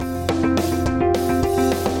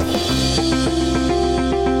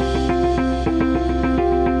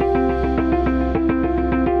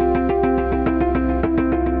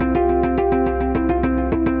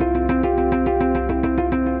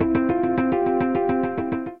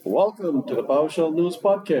Welcome to the PowerShell News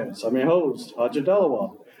Podcast. I'm your host, Haji Delaware.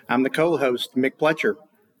 I'm the co-host, Mick Pletcher.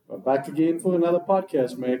 We're back again for another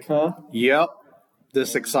podcast, Mick, huh? Yep.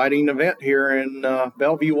 This exciting event here in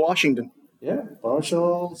Bellevue, Washington. Yeah,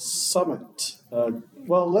 PowerShell Summit.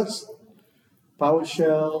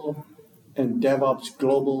 PowerShell and DevOps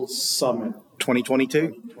Global Summit 2022.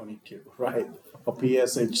 2022, right. Or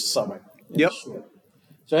PSH Summit. Yep.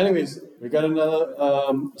 So anyways, we got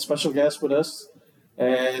another special guest with us,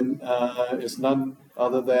 and it's none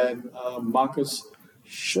other than Marcus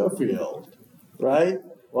Sherfield, right?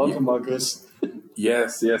 Welcome, Marcus.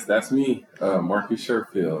 Yes, that's me, Marcus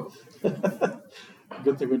Sherfield.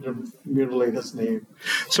 Good thing we didn't mutilate his name.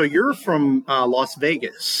 So you're from Las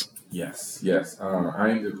Vegas. Yes. I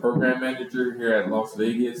am the program manager here at Las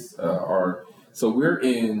Vegas. So we're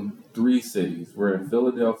in 3 cities. We're in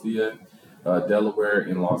Philadelphia, Delaware,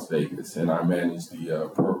 and Las Vegas, and I manage the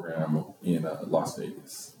program in Las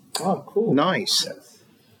Vegas. Oh, cool. Nice. Yes.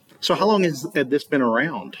 So how long has this been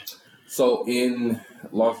around? So in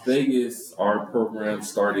Las Vegas, our program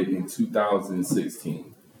started in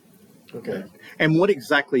 2016. Okay. And what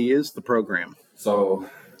exactly is the program? So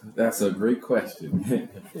that's a great question.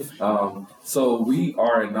 So we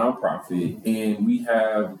are a nonprofit, and we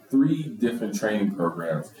have 3 different training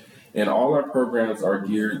programs. And all our programs are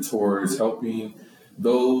geared towards helping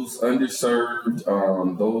those underserved,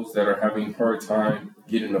 those that are having a hard time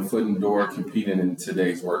getting a foot in the door, competing in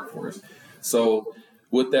today's workforce. So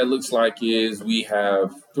what that looks like is we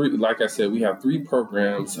have 3, like I said, we have 3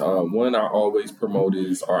 programs. One I always promote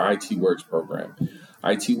is our IT Works program.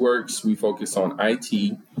 IT Works, we focus on IT,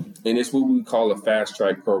 and it's what we call a fast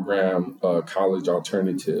track program, college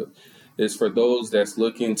alternative. It's for those that's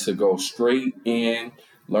looking to go straight in,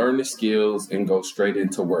 learn the skills, and go straight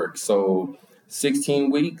into work. So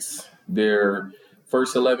 16 weeks, their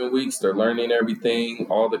first 11 weeks, they're learning everything,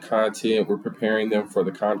 all the content. We're preparing them for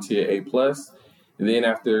the CompTIA A+. And then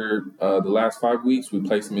after the last 5 weeks, we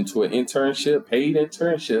place them into an internship, paid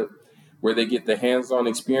internship, where they get the hands-on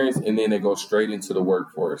experience, and then they go straight into the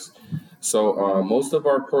workforce. So most of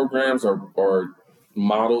our programs are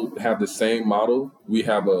model, have the same model. We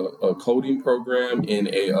have a coding program and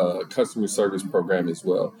a customer service program as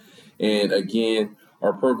well. And again,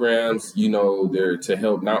 our programs, they're to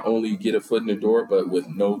help not only get a foot in the door, but with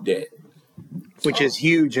no debt. Which is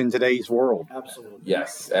huge in today's world. Absolutely.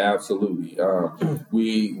 Yes, absolutely.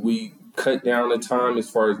 We cut down the time as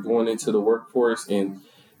far as going into the workforce, and,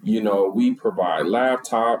 we provide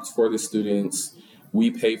laptops for the students. We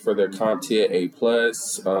pay for their CompTIA A+.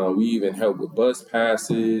 We even help with bus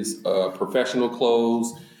passes, professional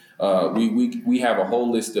clothes. We have a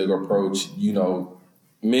holistic approach,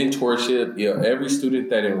 mentorship. Every student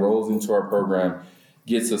that enrolls into our program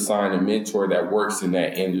gets assigned a mentor that works in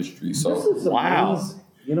that industry. So this is amazing.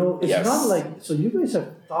 It's Yes. not like, so you guys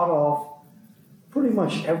have thought of pretty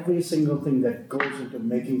much every single thing that goes into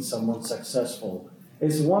making someone successful.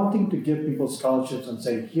 It's one thing to give people scholarships and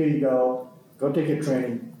say, here you go take your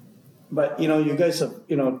training. But, you guys have,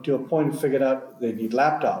 to a point, figured out they need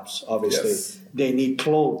laptops, obviously. Yes. They need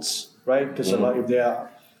clothes, right? Because if they are,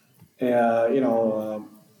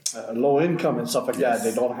 low income and stuff like that,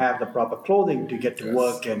 they don't have the proper clothing to get to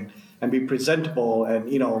work and be presentable and,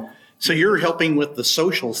 So you're helping with the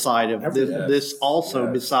social side of this also,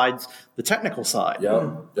 Yes. besides the technical side.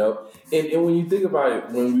 Yep. And when you think about it,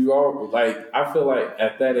 when we all, I feel like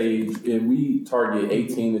at that age, and we target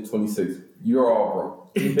 18 to 26, you're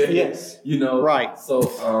all broke. Yes. Right. So,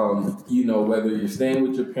 whether you're staying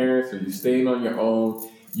with your parents or you're staying on your own,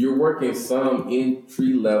 you're working some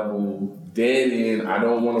entry level, dead end, I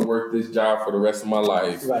don't want to work this job for the rest of my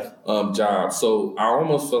life job. So I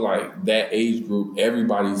almost feel like that age group,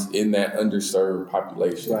 everybody's in that underserved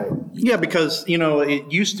population. Right. Yeah, because,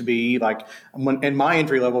 it used to be like and my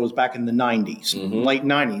entry level was back in the 90s, late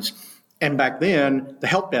 90s. And back then, the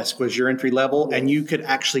help desk was your entry level and you could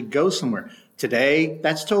actually go somewhere. Today,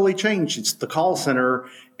 that's totally changed. It's the call center,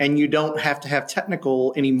 and you don't have to have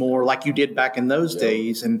technical anymore like you did back in those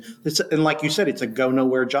days. And like you said, it's a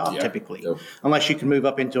go-nowhere job typically, unless you can move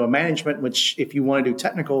up into a management, which if you want to do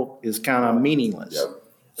technical is kind of meaningless.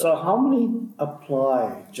 So how many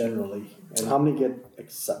apply generally, and how many get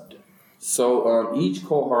accepted? So each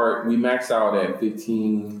cohort, we max out at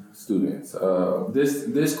 15 students.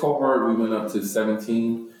 This cohort, we went up to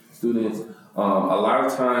 17 students. A lot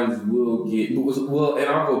of times and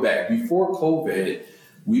I'll go back. Before COVID,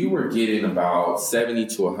 we were getting about 70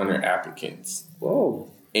 to 100 applicants.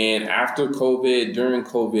 Whoa. And after COVID, during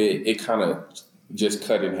COVID, it kind of just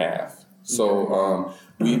cut in half. So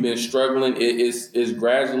we've been struggling. It's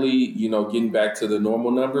gradually, getting back to the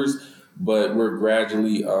normal numbers. but we're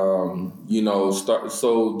gradually, start.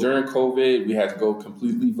 So during COVID, we had to go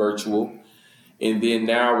completely virtual. And then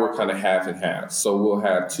now we're kind of half and half. So we'll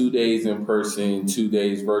have 2 days in person, 2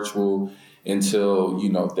 days virtual until,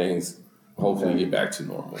 things hopefully get back to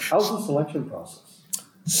normal. How's the selection process?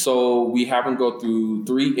 So we have them go through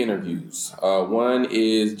 3 interviews. One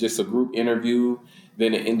is just a group interview,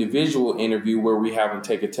 then an individual interview where we have them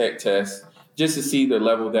take a tech test just to see the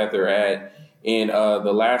level that they're at. And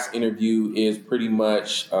the last interview is pretty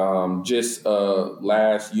much just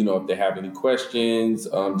last, if they have any questions,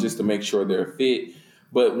 just to make sure they're fit.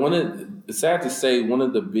 But sad to say, one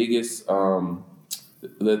of the biggest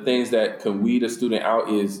the things that can weed a student out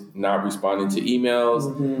is not responding to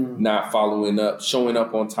emails, not following up, showing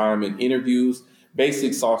up on time in interviews,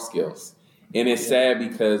 basic soft skills. And it's sad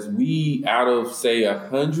because we, out of, say,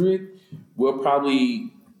 100, we'll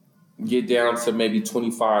probably get down to maybe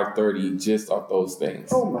 25, 30 just off those things.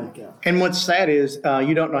 Oh, my God. And what's sad is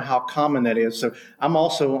you don't know how common that is. So I'm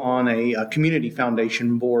also on a community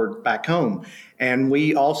foundation board back home, and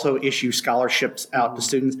we also issue scholarships out to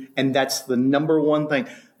students, and that's the number one thing.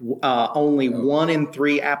 Only 1 in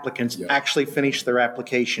 3 applicants actually finish their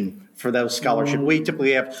application for those scholarships. We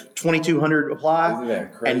typically have 2,200 apply,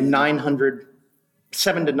 and 700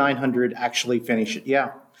 to 900 actually finish it.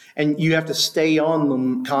 Yeah. And you have to stay on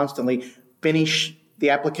them constantly, finish the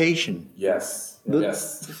application. Yes.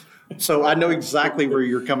 So I know exactly where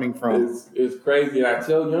you're coming from. It's crazy. And I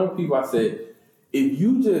tell young people, I said, if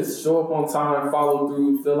you just show up on time, follow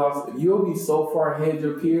through, fill out, you'll be so far ahead of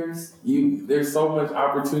your peers. There's so much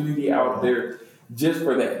opportunity out there just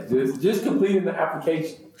for that, just completing the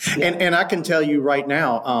application. And I can tell you right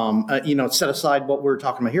now, set aside what we're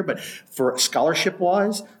talking about here, but for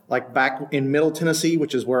scholarship-wise, like back in Middle Tennessee,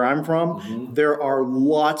 which is where I'm from, there are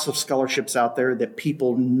lots of scholarships out there that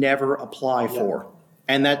people never apply for.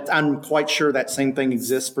 And that I'm quite sure that same thing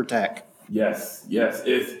exists for tech. Yes.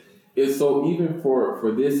 It's so even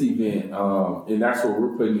for this event, and that's what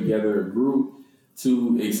we're putting together a group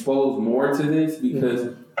to expose more to this,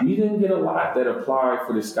 because we didn't get a lot that applied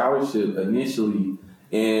for the scholarship initially.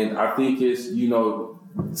 And I think it's,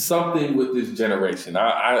 something with this generation.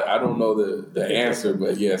 I don't know the answer,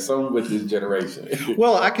 but yeah, something with this generation.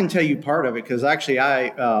 Well, I can tell you part of it, because actually I,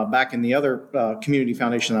 back in the other community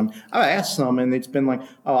foundation, I asked some, and it's been like,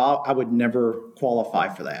 I would never qualify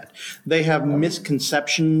for that. They have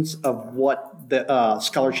misconceptions of what the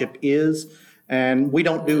scholarship is. And we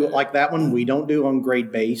don't do it like that one. We don't do on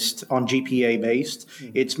grade-based, on GPA-based.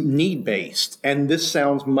 It's need-based. And this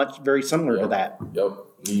sounds very similar to that. Yep,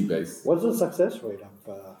 need-based. What's the success rate of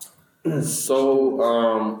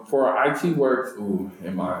So for our IT Works,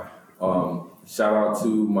 shout out to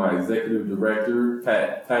my executive director,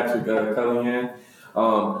 Patrick Cullihan.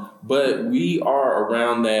 But we are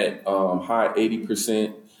around that high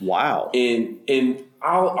 80%. Wow. And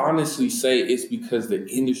I'll honestly say it's because the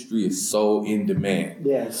industry is so in demand.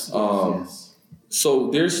 Yes. So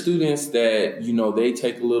there's students that, they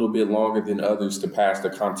take a little bit longer than others to pass the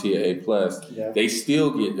CompTIA A+. Yeah. They still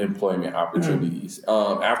get employment opportunities.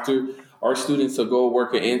 After our students will go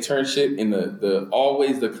work an internship, and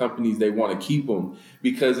always the companies, they want to keep them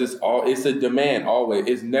because it's a demand always.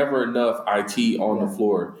 It's never enough IT on the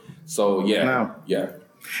floor. So yeah.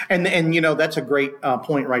 And that's a great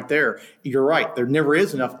point right there. You're right. There never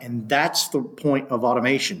is enough, and that's the point of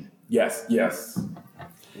automation. Yes. Yeah.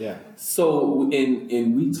 So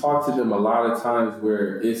and we talk to them a lot of times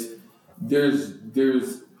where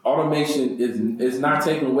there's automation is not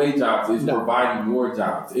taking away jobs. It's providing more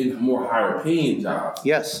jobs, and more higher paying jobs.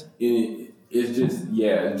 Yes. It's just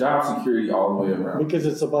job security all the way around. Because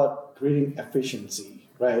it's about creating efficiency,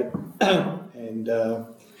 right?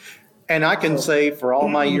 And I can say, for all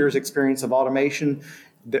my years' experience of automation,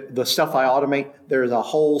 the stuff I automate, there's a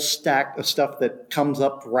whole stack of stuff that comes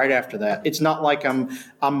up right after that. It's not like I'm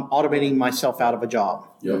automating myself out of a job.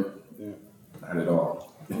 Yep. Yeah. Not at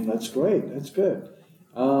all. That's great. That's good.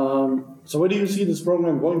 So where do you see this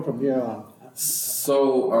program going from here on?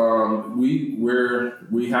 So we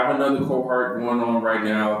have another cohort going on right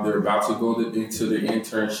now. They're about to go into their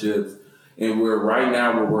internships. And we're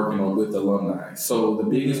working with alumni. So the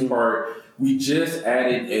biggest part, we just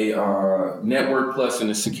added a Network Plus and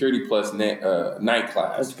a Security Plus night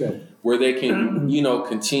class. That's good. Where they can,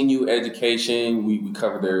 continue education. We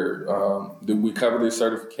cover their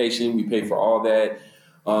certification. We pay for all that.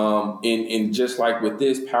 And just like with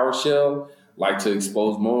this PowerShell, like to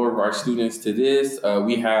expose more of our students to this,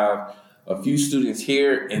 we have a few students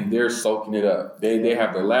here, and they're soaking it up. They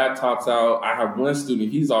have their laptops out. I have one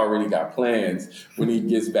student, he's already got plans when he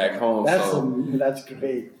gets back home. That's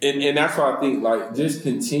great. And that's why I think, like, just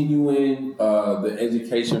continuing the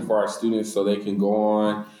education for our students so they can go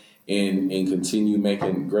on and continue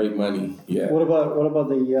making great money. Yeah. What about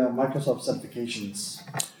the Microsoft certifications?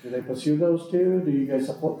 Do they pursue those too? Do you guys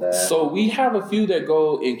support that? So we have a few that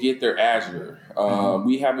go and get their Azure.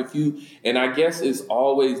 We have a few, and I guess it's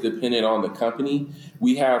always dependent on the company.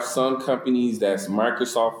 We have some companies that's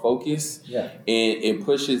Microsoft focused, and it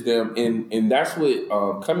pushes them. And that's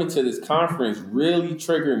what coming to this conference really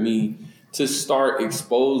triggered me to start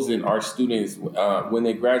exposing our students when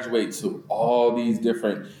they graduate to all these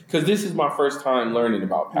different. Because this is my first time learning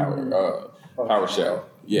about PowerShell.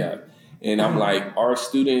 Yeah. And I'm like, our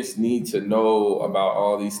students need to know about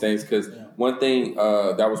all these things, because one thing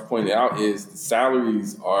that was pointed out is the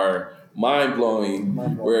salaries are mind-blowing,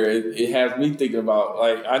 where it has me thinking about,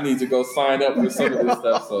 like, I need to go sign up for some of this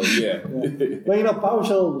stuff. So, Well,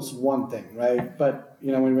 PowerShell is one thing, right? But,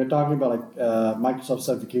 when we're talking about, like, Microsoft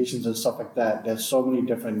certifications and stuff like that, there's so many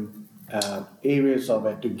different areas of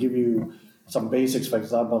it to give you some basics. For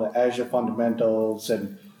example, the Azure fundamentals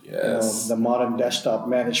and the modern desktop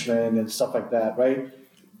management and stuff like that, right?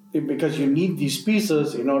 Because you need these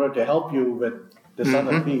pieces in order to help you with this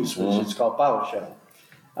other piece, which is called PowerShell.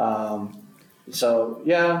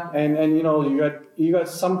 And you got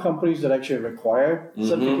some companies that actually require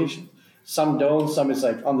certification. Some don't. Some is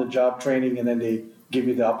like on the job training, and then they give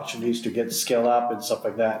you the opportunities to get skill up and stuff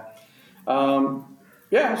like that.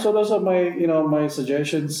 So those are my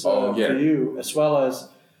suggestions for you, as well as.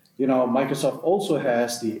 Microsoft also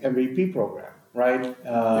has the MVP program, right?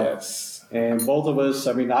 Yes. And both of us,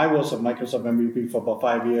 I was a Microsoft MVP for about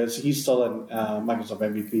 5 years. He's still a Microsoft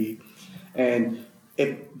MVP. And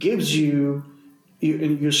it gives you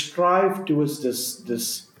strive towards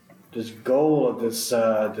this goal or this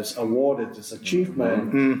award, or this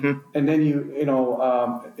achievement. And then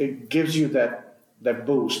it gives you that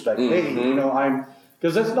boost, like, hey,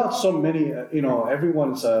 because there's not so many,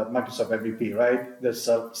 everyone's a Microsoft MVP, right? There's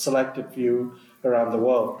a selected few around the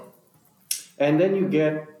world. And then you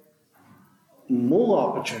get more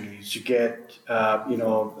opportunities. You get,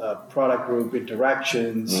 product group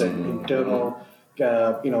interactions and internal,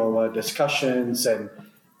 discussions.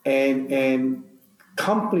 And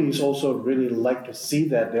companies also really like to see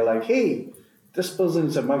that. They're like, hey, this person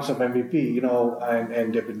is a Microsoft MVP,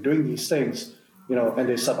 and they've been doing these things. And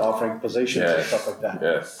they start offering positions and stuff like that.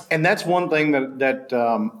 Yes. And that's one thing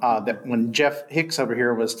that when Jeff Hicks over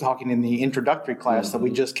here was talking in the introductory class that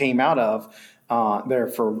we just came out of there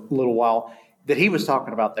for a little while, that he was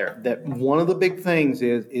talking about there, that one of the big things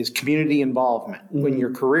is community involvement in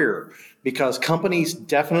your career, because companies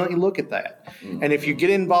definitely look at that. And if you get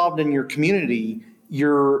involved in your community,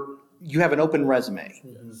 you have an open resume.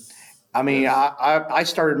 Yes. I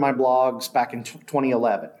started my blogs back in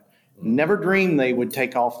 2011. Never dreamed they would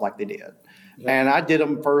take off like they did. Yeah. And I did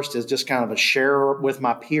them first as just kind of a share with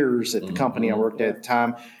my peers at the company I worked at the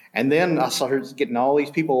time. And then I started getting all these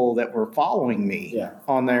people that were following me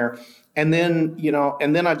on there. And then,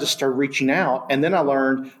 I just started reaching out. And then I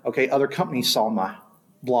learned, okay, other companies saw my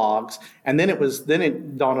blogs. And then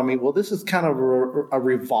it dawned on me, well, this is kind of a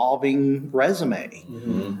revolving resume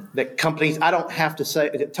that companies, I don't have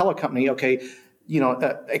to tell a company, okay,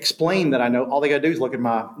 explain that I know. All they got to do is look at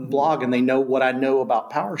my blog, and they know what I know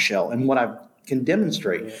about PowerShell and what I can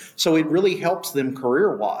demonstrate. Yeah. So it really helps them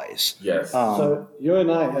career-wise. Yes. So you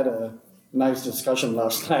and I had a nice discussion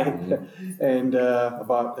last night, and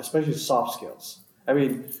about especially soft skills.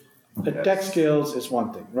 The tech skills is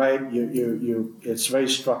one thing, right? You it's very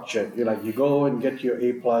structured. You go and get your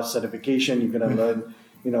A+ certification. You're gonna learn,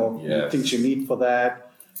 the things you need for that.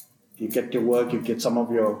 You get to work, you get some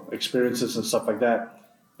of your experiences and stuff like that.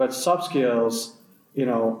 But soft skills,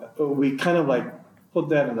 we kind of like put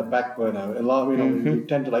that in the back burner. A lot, we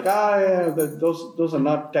tend to like, those are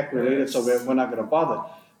not tech related, so we're not going to bother.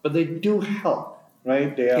 But they do help,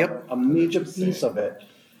 right? They are a major piece of it.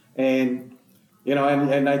 And,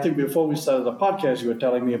 and I think before we started the podcast, you were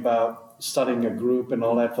telling me about starting a group and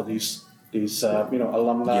all that for these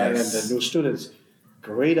alumni and the new students.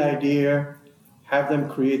 Great idea. Have them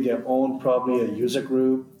create their own, probably a user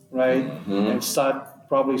group, right? And start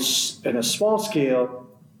probably in a small scale,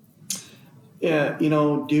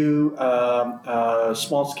 do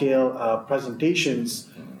small scale presentations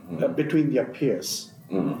between their peers.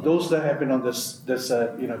 Those that have been on this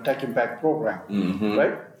Tech Impact program,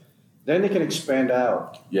 right? Then they can expand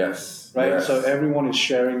out. Yes. Right? Yes. So everyone is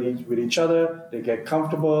sharing with each other. They get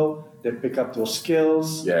comfortable. They pick up those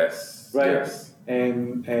skills. Yes. Right? Yes.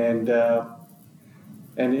 and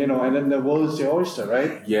you know, and then the world is the oyster,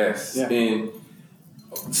 right? Yes, Yeah. and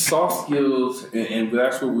soft skills, and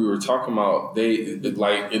that's what we were talking about.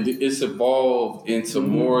 It's evolved into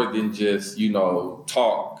more than just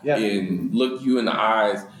talk and look you in the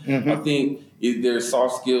eyes. I think there's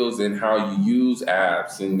soft skills in how you use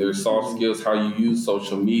apps, and there's soft skills how you use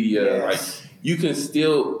social media. Yes. Like you can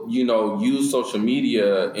still use social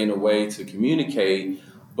media in a way to communicate,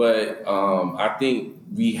 but I think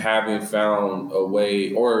we haven't found a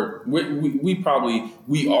way, or we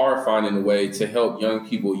are finding a way to help young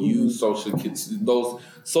people use those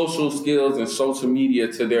social skills and social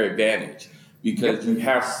media to their advantage, because you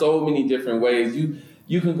have so many different ways.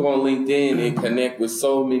 You can go on LinkedIn and connect with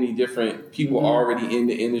so many different people already in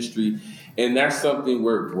the industry, and that's something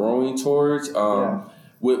we're growing towards.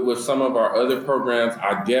 With some of our other programs,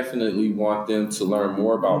 I definitely want them to learn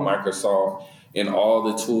more about Microsoft and all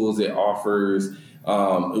the tools it offers.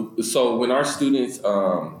 So when our students,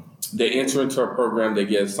 they enter into our program, they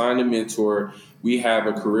get assigned a mentor. We have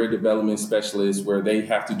a career development specialist where they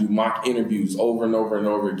have to do mock interviews over and over and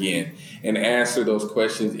over again and answer those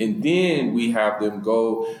questions. And then we have them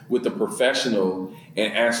go with a professional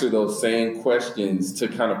and answer those same questions to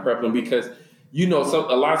kind of prep them, because a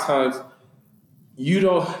lot of times you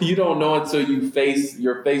don't know until you're face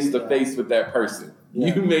to face with that person.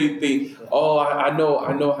 Yeah. You may think, I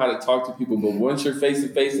know how to talk to people, but once you're face to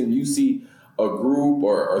face and you see a group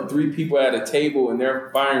or three people at a table and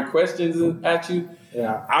they're firing questions at you.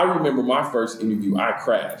 Yeah. I remember my first interview, I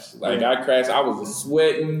crashed. I was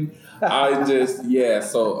sweating. So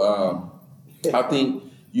I think,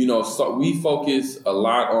 so we focus a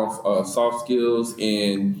lot on soft skills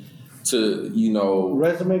and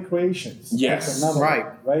resume creations. Yes. Right.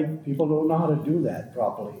 People don't know how to do that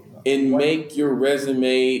properly. And make your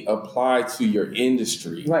resume apply to your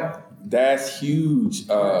industry. Right. That's huge.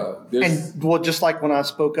 Just like when I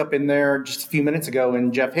spoke up in there just a few minutes ago,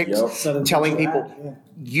 and Jeff Hicks telling people,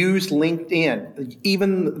 use LinkedIn.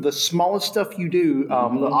 Even the smallest stuff you do,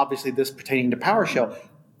 obviously this pertaining to PowerShell,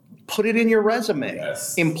 put it in your resume.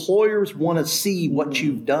 Yes. Employers want to see what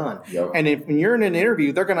you've done. Yep. And if when you're in an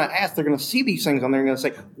interview, they're going to see these things on there and they're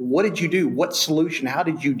going to say, what did you do? What solution? How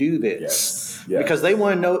did you do this? Yes. Because they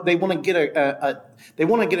want to know, they want to get they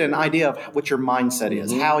want to get an idea of what your mindset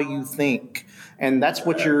is, how you think. And that's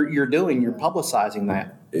what you're doing. You're publicizing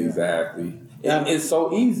that. Exactly. And it's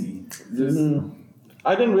so easy.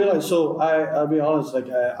 I didn't realize. So I'll be honest.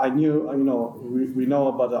 I knew. We know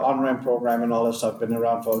about the on-ramp program and all that stuff. Been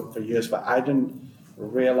around for years, but I didn't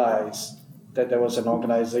realize that there was an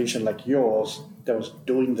organization like yours that was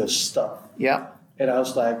doing this stuff. Yeah. And I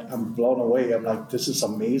was like, I'm blown away. I'm like, this is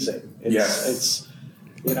amazing. It's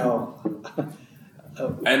And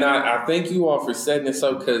I thank you all for setting this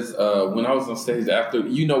up, because when I was on stage after,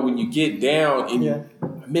 when you get down and you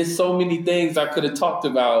miss so many things I could have talked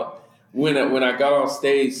about when I got on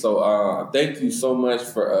stage. So thank you so much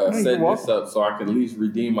for setting this up so I can at least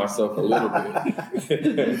redeem myself a little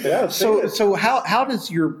bit. So how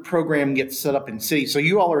does your program get set up in cities? So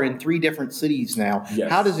you all are in 3 different cities now.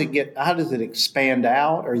 Yes. How does it expand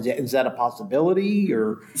out, or is that a possibility?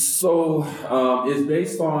 Or so it's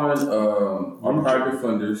based on our private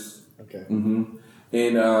funders. Okay. Mm-hmm.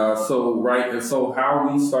 And so how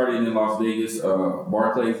we started in Las Vegas,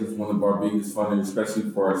 Barclays is one of our biggest funders, especially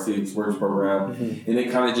for our CX Works program, and it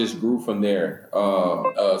kind of just grew from there.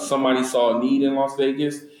 Somebody saw a need in Las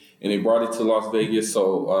Vegas, and they brought it to Las Vegas.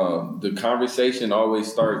 So the conversation always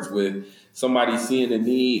starts with somebody seeing a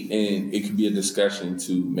need, and it could be a discussion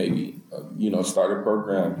to maybe start a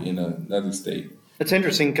program in another state. It's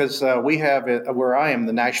interesting because we have, where I am,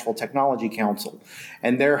 the Nashville Technology Council,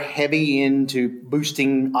 and they're heavy into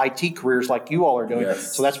boosting IT careers like you all are doing.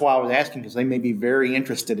 Yes. So that's why I was asking, because they may be very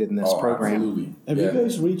interested in this program. Absolutely. Have you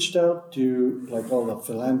guys reached out to all the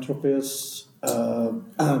philanthropists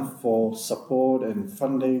for support and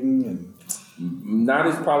funding? And not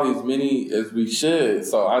as probably as many as we should.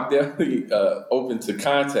 So I'm definitely open to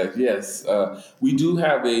contact. Yes, we do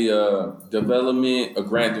have a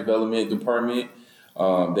grant development department.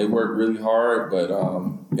 They work really hard, but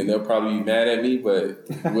and they'll probably be mad at me, but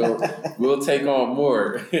we'll take on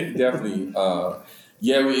more. Definitely.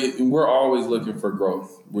 We're always looking for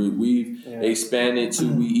growth. We've expanded to,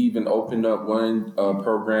 we even opened up one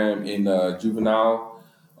program in juvenile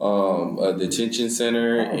detention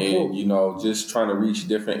center, and just trying to reach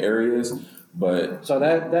different areas. But so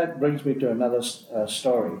that brings me to another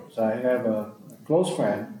story. So I have a close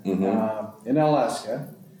friend in Alaska,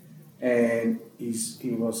 and he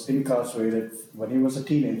was incarcerated when he was a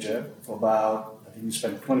teenager for about, I think he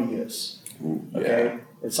spent 20 years. Ooh, yeah. Okay,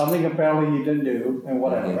 It's something apparently you didn't do and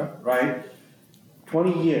whatever, right?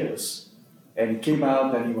 20 years, and he came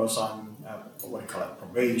out and he was on, what do you call it,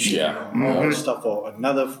 probation, all this stuff for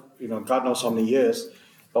another, God knows how many years.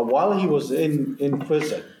 But while he was in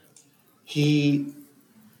prison, he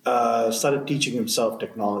started teaching himself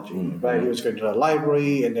technology, right? He was going to the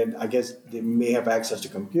library, and then I guess they may have access to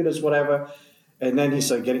computers, whatever. And then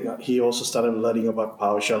he also started learning about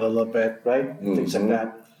PowerShell a little bit, right? Things like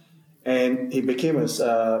that. And he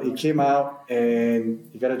came out and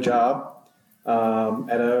he got a job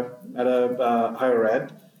at a higher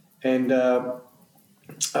ed, and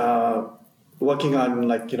working on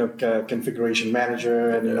configuration manager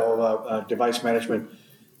and device management.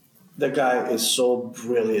 The guy is so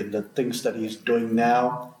brilliant. The things that he's doing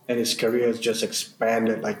now, and his career has just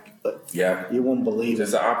expanded you won't believe it.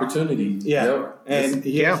 It's an opportunity. Yeah, yep. And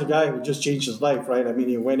he's a guy who just changed his life, right? I mean,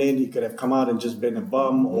 he went in, he could have come out and just been a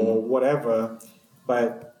bum or whatever,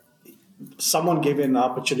 but someone gave him an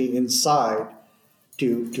opportunity inside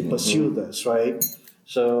to pursue this, right?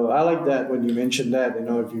 So I like that when you mentioned that,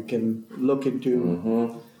 if you can look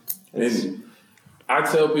into... And I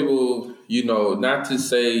tell people, not to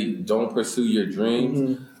say don't pursue your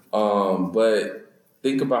dreams, but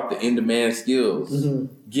think about the in-demand skills.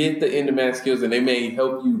 Get the in-demand skills, and they may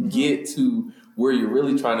help you get to where you're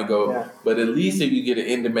really trying to go. Yeah. But at least if you get an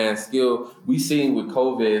in-demand skill, we seen with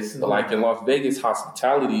COVID, like in Las Vegas,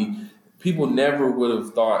 hospitality, people never would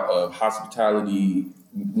have thought of hospitality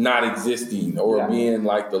not existing or being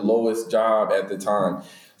like the lowest job at the time.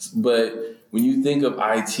 But when you think of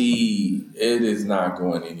IT, it is not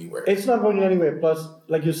going anywhere. It's not going anywhere. Plus,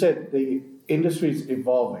 like you said, the industry is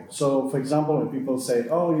evolving. So, for example, when people say,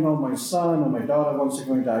 my son or my daughter wants to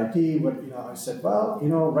go into IT, but, I said, well,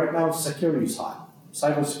 right now security is hot.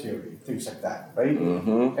 Cybersecurity, things like that, right?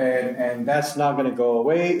 And that's not going to go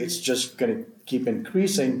away. It's just going to keep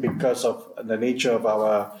increasing because of the nature of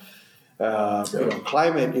our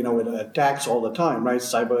climate, with attacks all the time, right?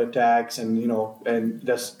 Cyber attacks, and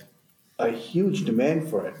there's a huge demand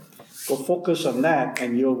for it. Go focus on that,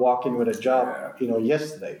 and you'll walk in with a job,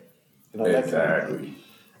 yesterday. Exactly. That kind of thing.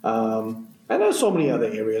 And there's so many other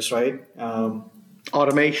areas, right?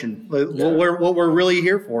 Automation. What we're really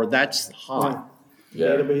here for, that's hot.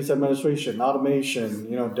 Database administration,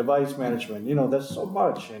 automation, device management, there's so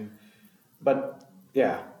much.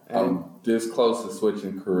 I'm this close to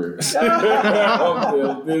switching careers.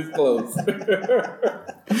 I'm this close.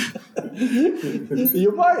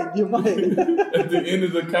 You might. At the end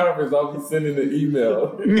of the conference, I'll be sending an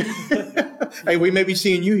email. Hey, we may be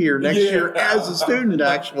seeing you here next year as a student,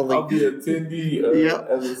 actually. I'll be an attendee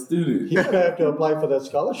as a student. You have to apply for that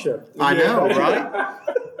scholarship. I know, right?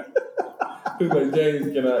 Like,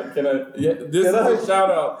 James, can I? Yeah, this is a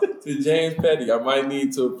shout out to James Petty. I might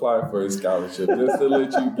need to apply for a scholarship just to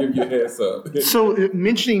let you give your heads up. So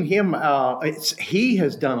mentioning him, he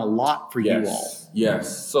has done a lot for you all.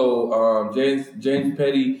 Yes. So James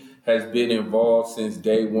Petty has been involved since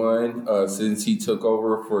day one, since he took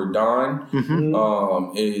over for Don. And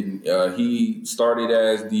he started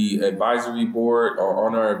as the advisory board or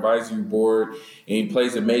on our advisory board, and he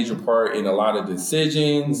plays a major part in a lot of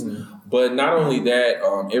decisions. But not only that,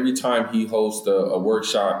 every time he hosts a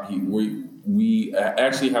workshop, we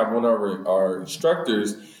actually have one of our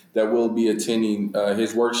instructors that will be attending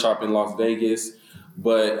his workshop in Las Vegas.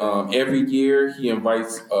 But every year he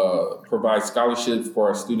provides scholarships for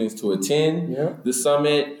our students to attend the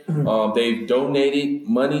summit. They've donated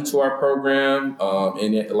money to our program,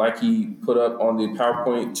 and like he put up on the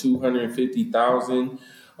PowerPoint,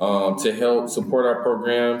 $250,000 to help support our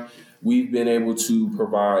program. We've been able to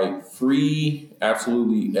provide free,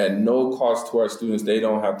 absolutely at no cost to our students. They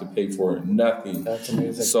don't have to pay for nothing. That's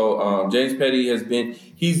amazing. So James Petty has been,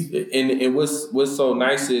 and what's so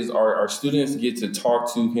nice is our students get to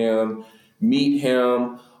talk to him, meet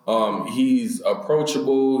him. He's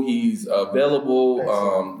approachable. He's available.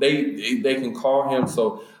 They can call him.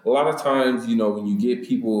 So a lot of times, when you get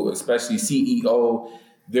people, especially CEO,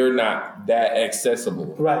 they're not that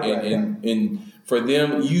accessible. Right. And for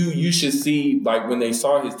them, you should see, like, when they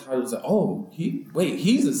saw his title, it's like, oh,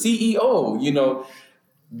 he's a CEO.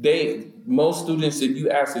 Most students, if you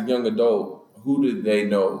ask a young adult, who do they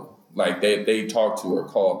know? Like, they talk to or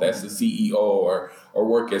call, that's the CEO or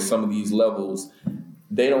work at some of these levels.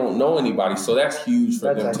 They don't know anybody. So that's huge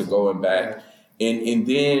for them to go and back. And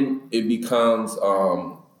then it becomes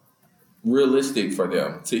realistic for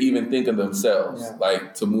them to even think of themselves,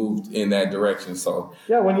 like to move in that direction. So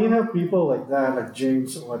when you have people like that, like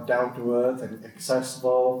James, who are down to earth and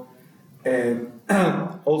accessible, and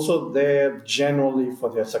also there generally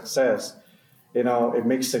for their success, it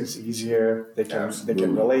makes things easier. They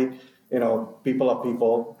can relate. People are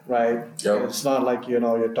people, right? Yep. It's not like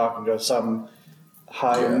you're talking to some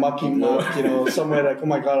high mucky muck, somewhere like, oh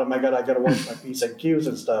my god, I gotta watch my P's and Q's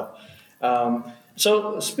and stuff.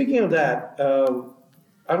 So speaking of that,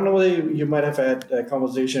 I don't know whether you might have had a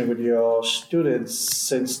conversation with your students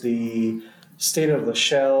since the State of the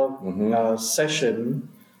Shell session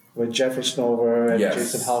with Jeffrey Snover and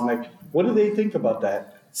Jason Helmick. What do they think about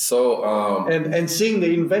that? So and seeing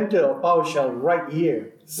the inventor of PowerShell right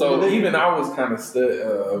here. So even I was kind of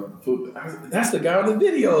that's the guy on the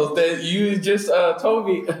videos that you just told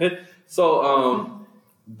me. So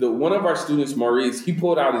one of our students, Maurice, he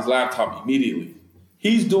pulled out his laptop immediately.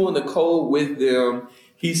 He's doing the code with them.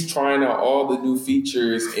 He's trying out all the new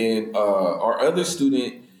features. And our other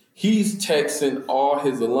student, he's texting all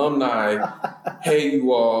his alumni, hey,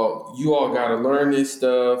 you all got to learn this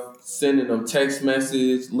stuff, sending them text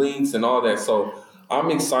message, links, and all that. So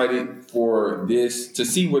I'm excited for this, to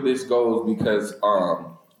see where this goes, because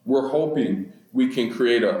we're hoping we can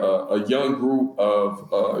create a young group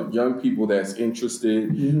of young people that's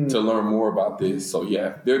interested to learn more about this. So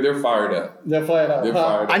yeah, they're fired up. They're fired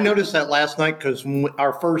up. I noticed that last night because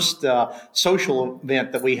our first social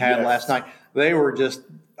event that we had last night, they were just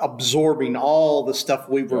absorbing all the stuff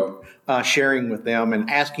we were sharing with them and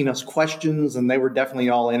asking us questions, and they were definitely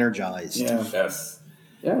all energized. Yeah. Yes.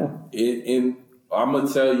 Yeah. And I'm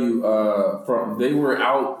gonna tell you, they were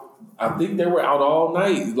out. I think they were out all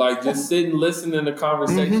night, like just sitting, listening to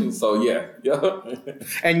conversations. So yeah.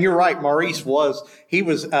 And you're right, Maurice was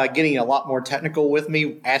getting a lot more technical with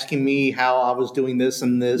me, asking me how I was doing this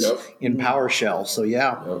and this in PowerShell. So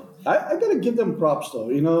yeah. Yep. I gotta give them props though.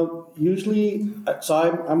 Usually,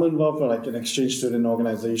 so I'm involved with like an exchange student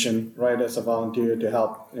organization, right, as a volunteer to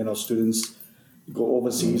help students go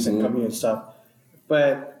overseas and come here and stuff.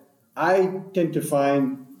 But I tend to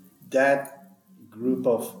find that group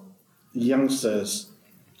of youngsters,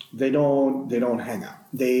 they don't hang out.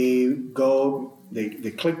 They go,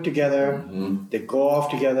 they click together, they go off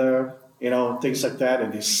together, things like that,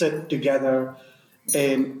 and they sit together,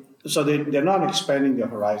 and so they're not expanding their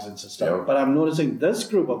horizons and stuff. Yep. But I'm noticing this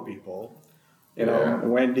group of people,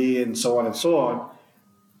 Wendy and so on,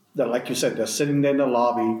 that, like you said, they're sitting there in the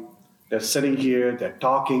lobby, they're sitting here, they're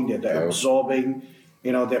talking, they're absorbing,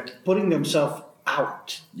 they're putting themselves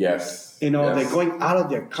out. Yes. They're going out of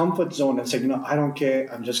their comfort zone and saying, I don't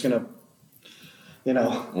care, I'm just going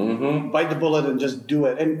to, bite the bullet and just do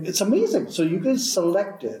it. And it's amazing. So you guys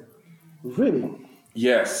selected really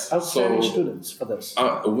outstanding students for this.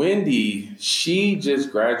 Wendy, she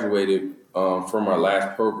just graduated from our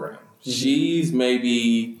last program. She's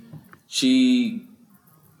maybe 4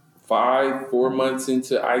 months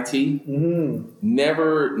into IT.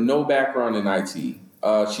 No background in IT.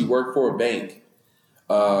 She worked for a bank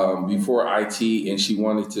before IT, and she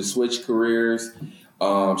wanted to switch careers.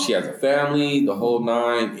 She has a family, the whole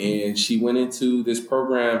nine, and she went into this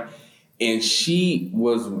program, and she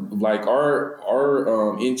was like our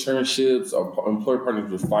internships, our employer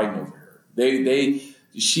partners were fighting over her.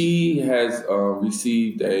 She has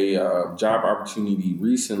received a job opportunity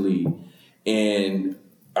recently, and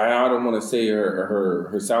I don't want to say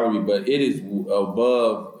her salary, but it is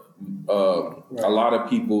above a lot of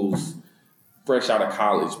people's fresh out of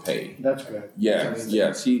college pay. That's good. Yes.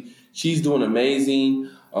 She's doing amazing.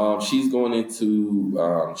 She's going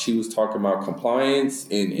into, she was talking about compliance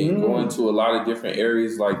and going to a lot of different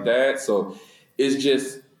areas like that. So it's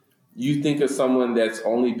just, you think of someone that's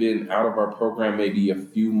only been out of our program maybe a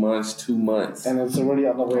few months, 2 months. And it's already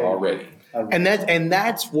on the way. Already. And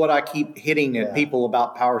that's what I keep hitting at people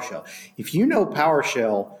about PowerShell. If you know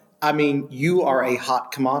PowerShell, I mean, you are a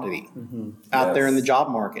hot commodity out there in the job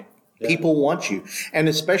market. Yeah. People want you. And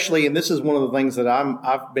especially, and this is one of the things that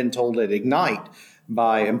I've been told at Ignite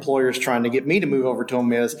by employers trying to get me to move over to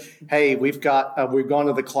them is, hey, we've gone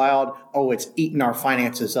to the cloud. Oh, it's eating our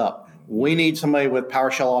finances up. We need somebody with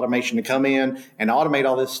PowerShell automation to come in and automate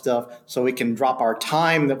all this stuff so we can drop our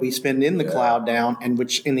time that we spend in the cloud down, and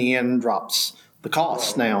which in the end drops the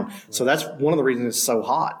costs down. So that's one of the reasons it's so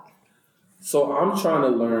hot. So I'm trying to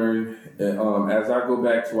learn, as I go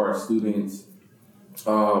back to our students,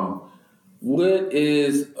 what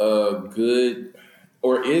is a good,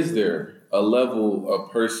 or is there a level a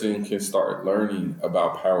person can start learning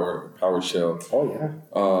about PowerShell?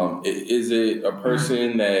 Oh, yeah. Is it a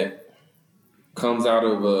person that comes out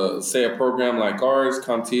of a program like ours,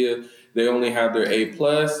 CompTIA, they only have their A+,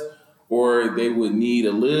 or they would need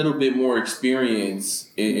a little bit more experience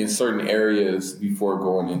in certain areas before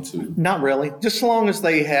going into? Not really. Just as long as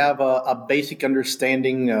they have a basic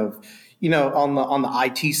understanding of, on the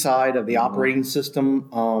IT side of the operating system,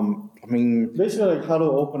 basically like how to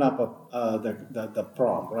open up the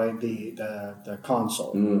prompt, right? The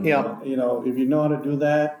console. Yeah. If you know how to do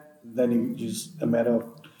that, then you just a matter of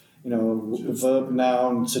verb,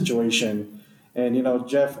 noun, situation. And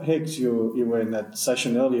Jeff Hicks, you were in that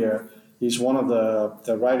session earlier. He's one of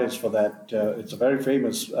the writers for that. It's a very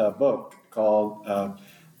famous book called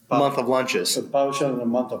Month of Lunches. PowerShell and a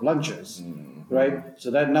Month of Lunches, right?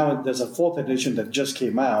 So that now there's a 4th edition that just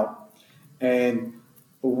came out, and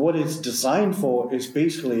what it's designed for is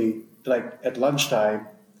basically like at lunchtime,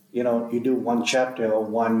 you do one chapter or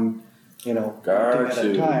one, thing at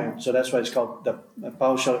a time. So that's why it's called the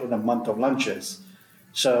PowerShell in a Month of Lunches.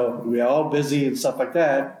 So we are all busy and stuff like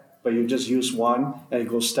that, but you just use one and it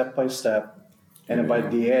goes step by step. And then by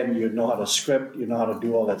the end, you know how to script, you know how to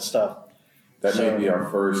do all that stuff. That may be our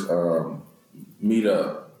first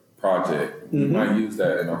meetup project. We might use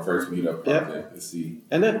that in our first meetup project to see.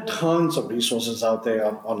 And there are tons of resources out there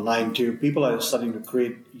online too. People are starting to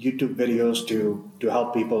create YouTube videos to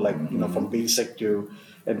help people, like from basic to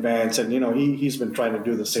advanced. And he's been trying to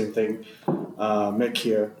do the same thing. Mick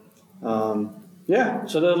here.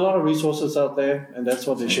 So there are a lot of resources out there, and that's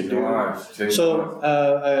what they should do. So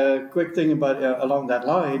a quick thing about along that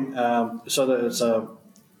line. So there's a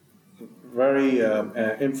very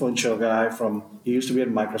influential guy he used to be at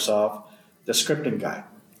Microsoft, the scripting guy,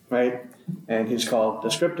 right? And he's called the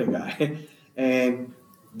scripting guy. And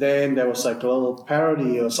then there was like a little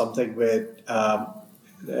parody or something with,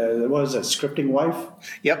 what is it, Scripting Wife?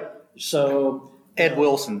 Yep. So Ed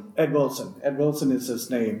Wilson. Ed Wilson is his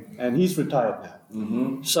name, and he's retired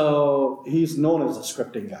now. So he's known as a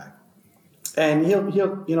scripting guy. And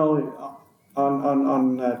he'll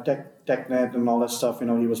on TechNet and all that stuff, he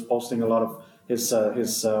was posting a lot of his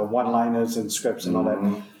one-liners and scripts and all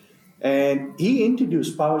that. And he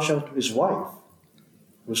introduced PowerShell to his wife,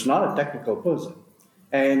 who's not a technical person.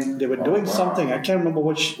 And they were doing something, I can't remember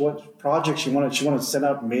what project she wanted. She wanted to send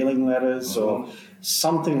out mailing letters or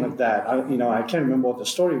something like that. I can't remember what the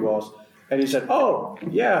story was. And he said, "Oh,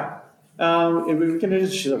 yeah, if we can do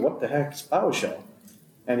this." She said, "What the heck is PowerShell?"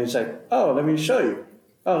 And he's like, "Oh, let me show you."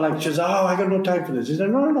 She says, "Oh, I got no time for this." He said,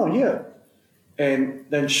 No, here. And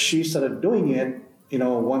then she started doing it,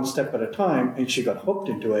 one step at a time, and she got hooked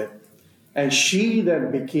into it. And she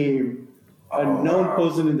then became a known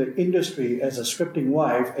person in the industry as a scripting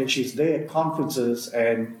wife, and she's there at conferences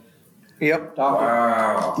and talking.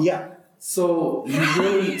 Wow. Yeah. So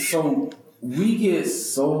we get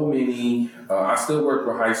so many. I still work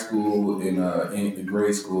with high school in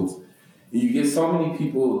grade schools. You get so many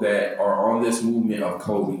people that are on this movement of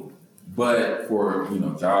coding, but for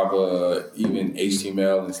Java, even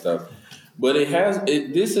HTML and stuff. But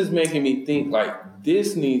this is making me think like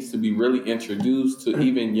this needs to be really introduced to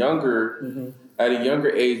even younger at a younger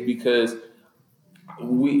age, because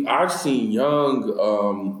I've seen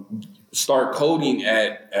young start coding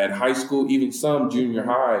at high school, even some junior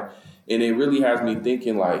high, and it really has me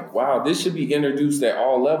thinking like, wow, this should be introduced at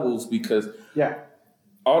all levels, because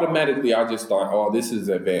automatically I just thought, oh, this is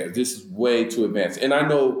advanced. This is way too advanced. And I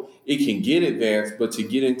know it can get advanced, but to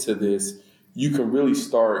get into this, you can really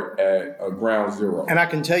start at a ground zero. And I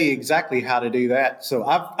can tell you exactly how to do that. So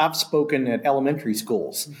I've spoken at elementary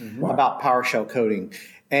schools about PowerShell coding.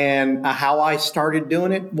 And how I started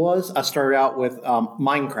doing it was I started out with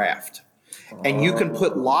Minecraft. And you can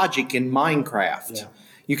put logic in Minecraft. Yeah.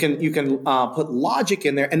 You can put logic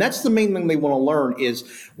in there, and that's the main thing they want to learn is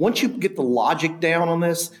once you get the logic down on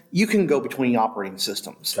this, you can go between operating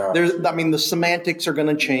systems. Gotcha. The semantics are going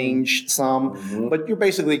to change some, but you're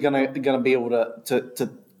basically going to be able to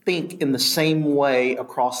think in the same way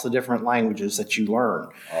across the different languages that you learn.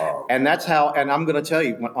 And that's how. And I'm going to tell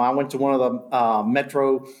you, when I went to one of the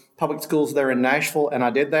metro public schools there in Nashville, and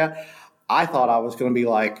I did that, I thought I was going to be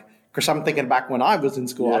like. Because I'm thinking back when I was in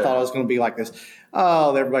school, I thought I was going to be like this.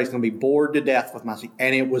 Oh, everybody's going to be bored to death with my seat.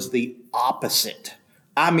 And it was the opposite.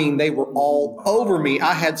 I mean, they were all over me.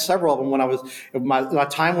 I had several of them when my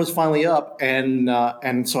time was finally up. And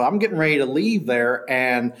so I'm getting ready to leave there.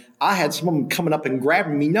 And I had some of them coming up and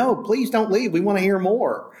grabbing me. No, please don't leave. We want to hear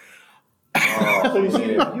more. So you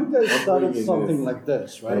see, you guys started something like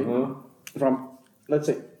this, right? From, let's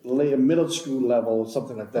say, middle school level,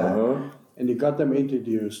 something like that. And you got them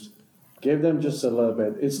introduced. Gave them just a little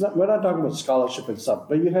bit. We're not talking about scholarship and stuff,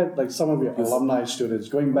 but you had like some of your alumni students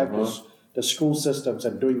going back to the school systems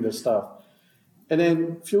and doing this stuff. And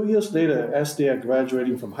then a few years later, as they are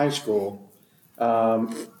graduating from high school,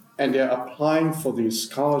 and they're applying for these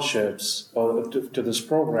scholarships or to this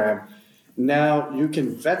program, now you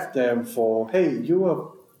can vet them for, hey, you were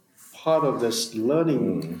part of this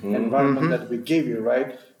learning environment that we gave you,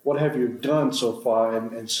 right? What have you done so far?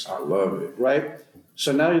 And I love it. Right?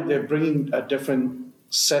 So now they're bringing a different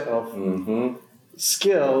set of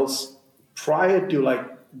skills prior to like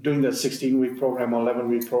doing the 16-week program or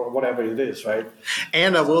 11-week program, whatever it is, right?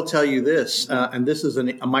 And I will tell you this, and this is a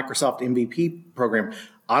Microsoft MVP program.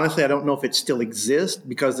 Honestly, I don't know if it still exists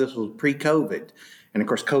because this was pre-COVID. And of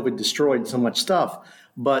course, COVID destroyed so much stuff.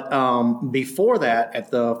 But before that,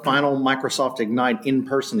 at the final Microsoft Ignite,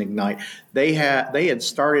 in-person Ignite, they had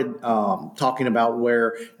started talking about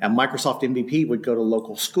where a Microsoft MVP would go to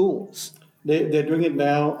local schools. They're doing it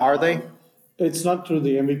now. Are they? It's not through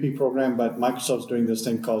the MVP program, but Microsoft's doing this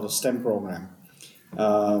thing called the STEM program.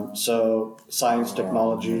 So science,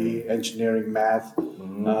 technology, engineering, math,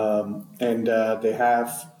 and they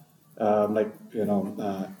have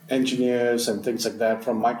engineers and things like that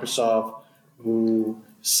from Microsoft who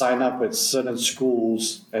sign up with certain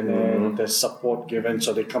schools, and then there's support given.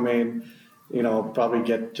 So they come in, probably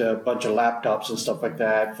get a bunch of laptops and stuff like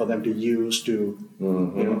that for them to use to,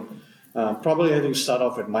 probably I think start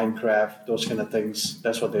off with Minecraft, those kind of things.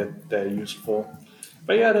 That's what they're used for.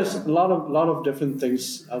 But yeah, there's a lot of different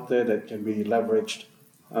things out there that can be leveraged.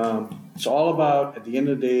 It's all about, at the end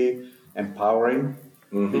of the day, empowering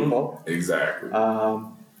people. Exactly.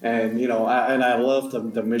 And I love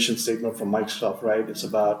the mission statement from Microsoft, right? It's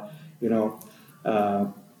about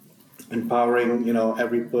empowering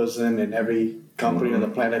every person and every company on the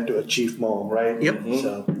planet to achieve more, right? Yep.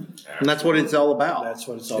 So, and that's what it's all about. That's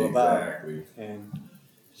what it's all about. And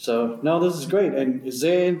so, no, this is great. And is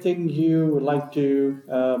there anything you would like to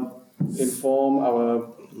inform our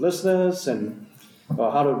listeners and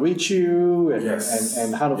how to reach you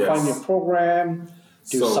and how to find your program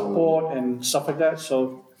to support and stuff like that?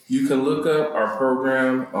 So you can look up our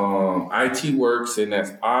program, IT Works, and that's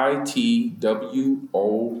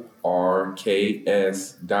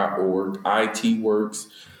ITWORKS.org, IT Works.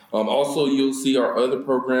 Also, you'll see our other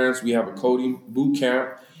programs. We have a coding boot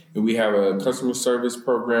camp, and we have a customer service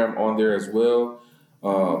program on there as well.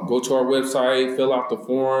 Go to our website, fill out the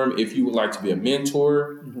form. If you would like to be a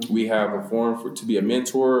mentor, we have a form to be a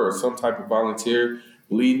mentor or some type of volunteer.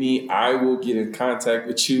 Believe me, I will get in contact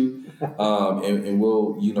with you, and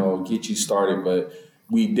we'll, get you started. But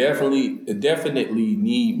we definitely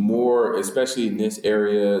need more, especially in this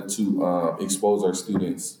area, to expose our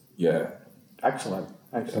students. Yeah. Excellent.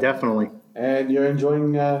 Definitely. And you're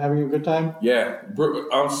enjoying having a good time? Yeah.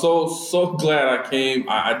 I'm so glad I came.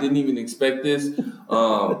 I didn't even expect this.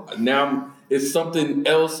 Now it's something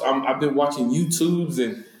else. I've been watching YouTubes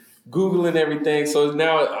and Googling everything. So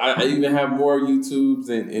now I even have more YouTubes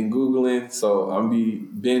and Googling. So I'm be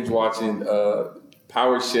binge watching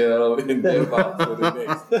PowerShell and DevOps for the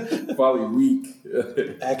next probably week.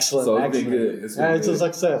 Excellent. So excellent. It's been good. It's a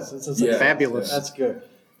success. It's a success. Yeah. Fabulous. That's good.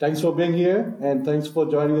 Thanks for being here, and thanks for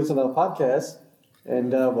joining us on our podcast.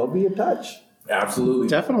 And we'll be in touch. Absolutely.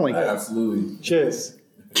 Definitely. Absolutely. Cheers.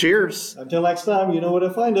 Cheers. Until next time, you know where to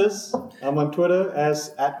find us. I'm on Twitter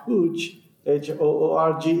as @Hoorge,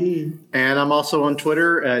 Hoorge. And I'm also on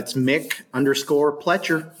Twitter. It's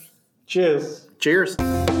Mick_Pletcher. Cheers. Cheers.